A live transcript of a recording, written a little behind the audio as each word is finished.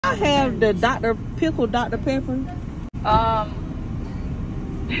y'all have the Pickle Dr.Pepper?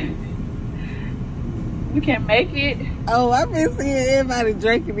 We can make it. Oh, I've been seeing everybody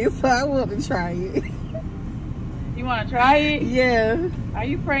drinking it, so I want to try it. You want to try it? Yeah. Are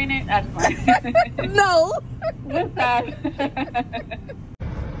you pregnant? That's fine. No. What's that?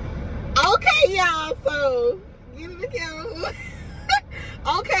 Okay, y'all. So, get in the camera.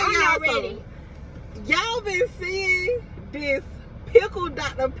 Okay, y'all. So, y'all been seeing this Pickle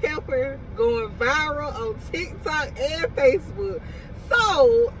Dr.Pepper going viral on TikTok and Facebook.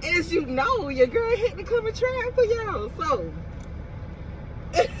 So, as you know, your girl had to come and try it for y'all. So,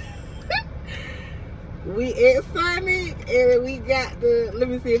 we at Sonic and we got the, let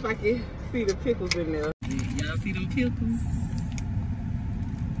me see if I can see the pickles in there. Y'all see them pickles?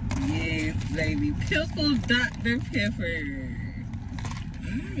 Yes, baby. Pickle Dr.Pepper.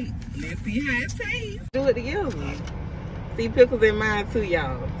 Alright, let's see how it tastes. Do it together. See, pickles in mine too,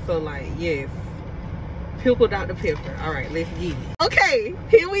 y'all. So, like, yes. Pickle Dr.Pepper. Alright, let's get it. Okay,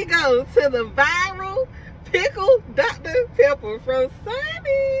 here we go to the viral Pickle Dr.Pepper from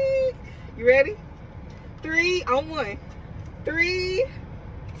Sonic. You ready? 3 on 1. 3,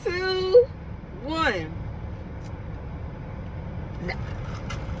 2, 1. No.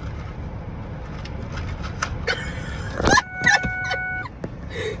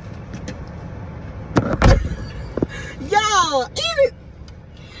 Y'all, eat it.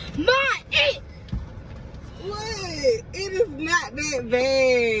 Not it. What? It is not that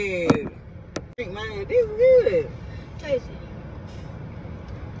bad. Man, this is good. Taste it.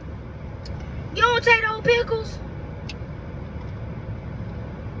 You don't take those pickles?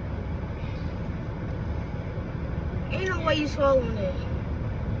 Ain't no way you swallowing it.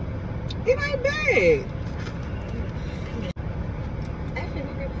 It ain't bad.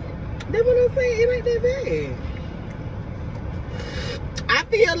 That's what I'm saying. It ain't that bad. I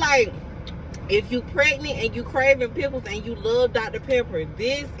feel like if you pregnant and you craving pickles and you love Dr. Pepper,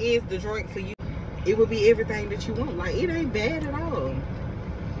 this is the drink for you. It will be everything that you want. Like, it ain't bad at all.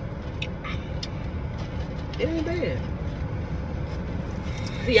 It ain't bad.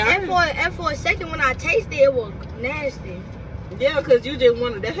 See, and for a second when I tasted it, it was nasty. Yeah, because you just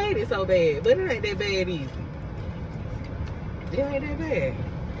wanted to hate it so bad. But it ain't that bad either. It ain't that bad.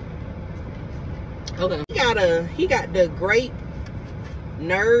 Okay. He got the grape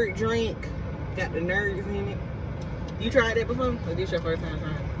nerd drink. Got the nerds in it. You tried that before? Or this your first time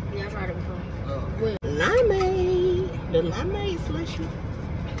trying it? Yeah, I tried it before. Oh. Limeade. The limeade slushy.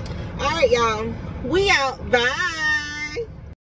 Alright, y'all. We out. Bye.